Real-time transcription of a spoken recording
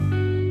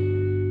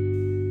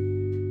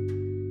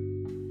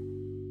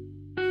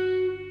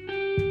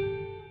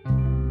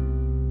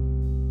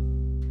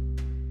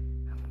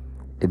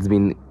It's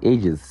been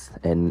ages,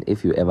 and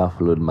if you ever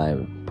followed my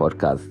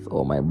podcast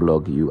or my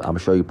blog, I'm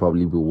sure you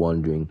probably be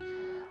wondering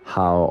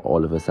how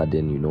all of a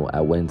sudden,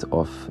 I went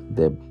off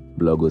the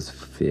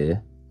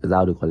blogosphere. Is that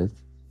how they call it?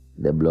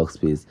 The blog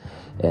space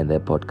and the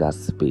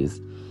podcast space.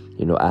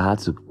 I had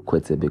to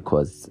quit it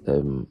because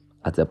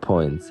at a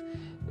point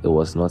it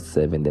was not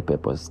serving the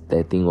purpose.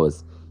 The thing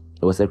was,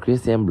 it was a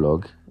Christian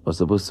blog. It was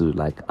supposed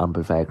to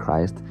amplify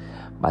Christ.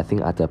 But I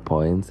think at a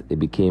point it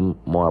became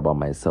more about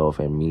myself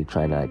and me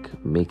trying to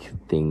make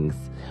things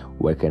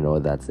work and all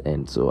that.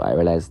 And so I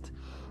realized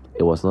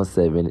it was not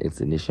serving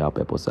its initial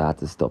purpose. So I had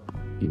to stop,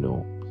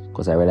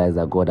 because I realized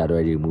that God had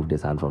already removed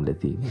his hand from the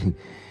thing.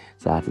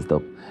 So I had to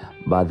stop.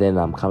 But then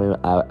I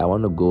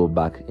want to go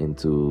back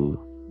into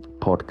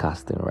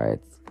podcasting, right?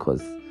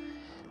 Because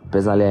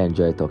personally I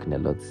enjoy talking a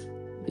lot.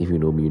 If you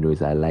know me, you know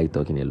it. I like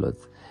talking a lot.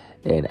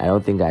 And I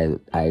don't think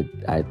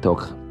I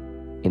talk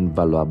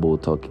invaluable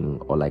talking,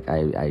 or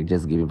I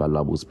just give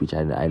invaluable speech.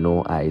 I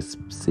know I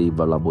say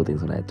valuable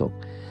things when I talk.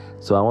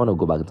 So I want to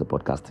go back into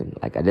podcasting.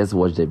 I just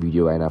watched a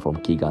video right now from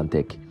Keegan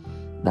Tech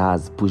that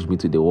has pushed me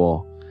to the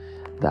wall,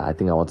 that I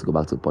think I want to go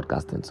back to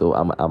podcasting. So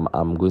I'm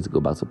going to go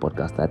back to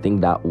podcasting. I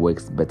think that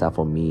works better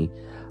for me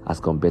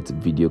as compared to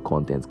video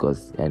content,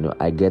 because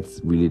I get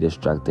really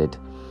distracted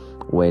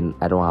when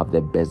I don't have the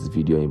best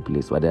video in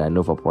place. But then I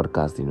know for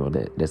podcast,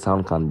 the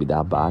sound can't be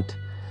that bad.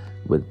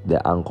 With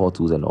the Anchor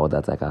tools and all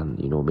that, I can,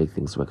 make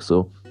things work.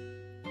 So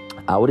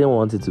I wouldn't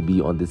want it to be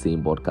on the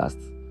same podcast.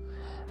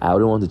 I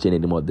wouldn't want to change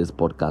any more of this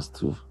podcast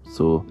too.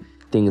 So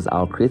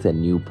I'll create a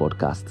new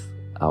podcast.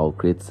 I'll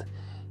create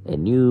a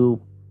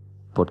new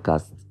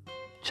podcast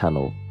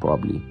channel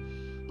probably,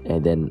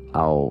 and then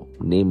I'll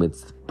name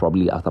it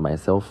probably after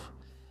myself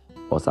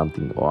or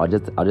something. Or I'll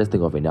just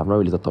think of a name. I've not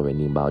really thought of a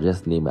name, but I'll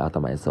just name it after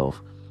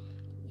myself.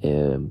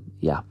 Then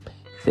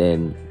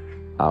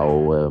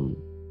I'll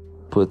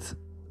put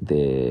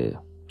the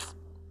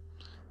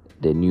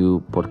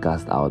new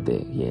podcast out there.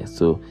 Yeah,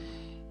 so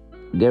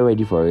get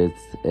ready for it,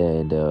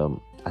 and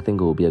I think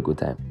it will be a good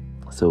time.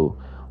 So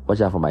watch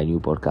out for my new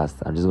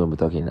podcast. I'm just going to be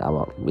talking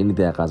about anything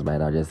that comes by.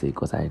 I'll just say,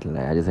 because I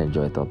just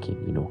enjoy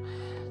talking,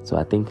 So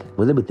I think,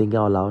 will they be thinking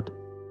out loud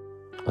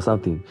or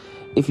something?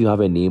 If you have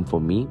a name for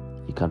me,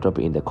 you can drop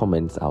it in the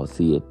comments. I'll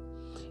see it.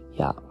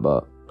 Yeah,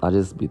 but I'll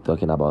just be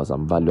talking about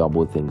some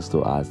valuable things to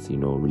us,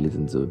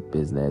 relating to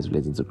business,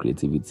 relating to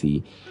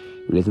creativity,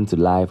 relating to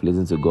life,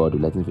 relating to God,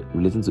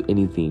 relating to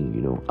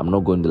anything, I'm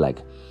not going to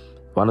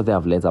one of the things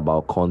I've learned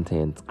about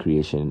content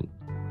creation,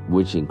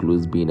 which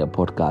includes being a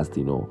podcast,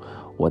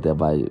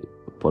 whatever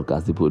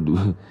podcast people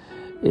do,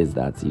 is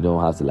that you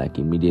don't have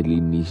to immediately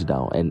niche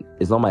down. And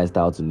it's not my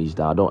style to niche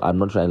down. I'm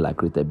not trying to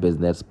create a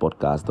business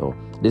podcast, or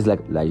this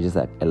just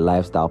a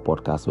lifestyle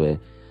podcast where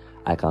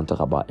I can talk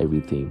about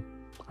everything,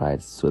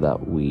 right? So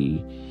that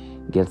we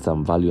get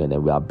some value and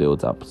then we are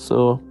built up.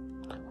 So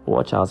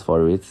watch out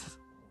for it,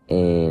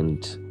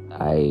 and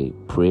I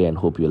pray and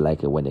hope you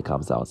like it when it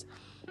comes out.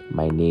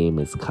 My name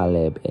is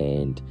Caleb,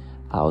 and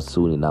I'll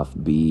soon enough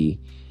be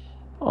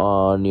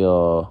on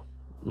your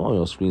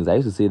screens. I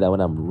used to say that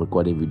when I'm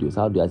recording videos.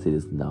 How do I say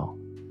this now?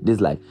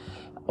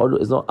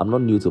 Although I'm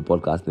not new to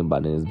podcasting,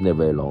 but it's been a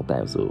very long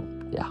time. So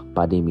yeah,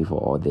 pardon me for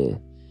all the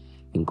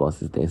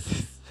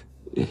inconsistencies.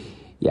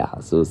 Yeah,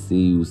 so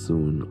see you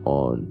soon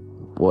on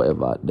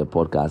whatever the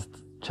podcast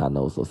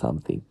channels or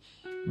something,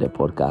 the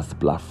podcast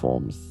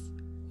platforms.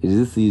 Is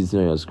this see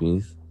on your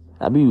screens?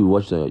 I mean,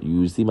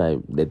 you see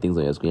the things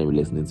on your screen and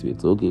you're listening to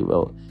it. So okay,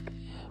 well,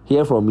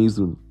 hear from me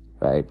soon,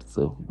 right?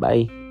 So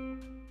bye.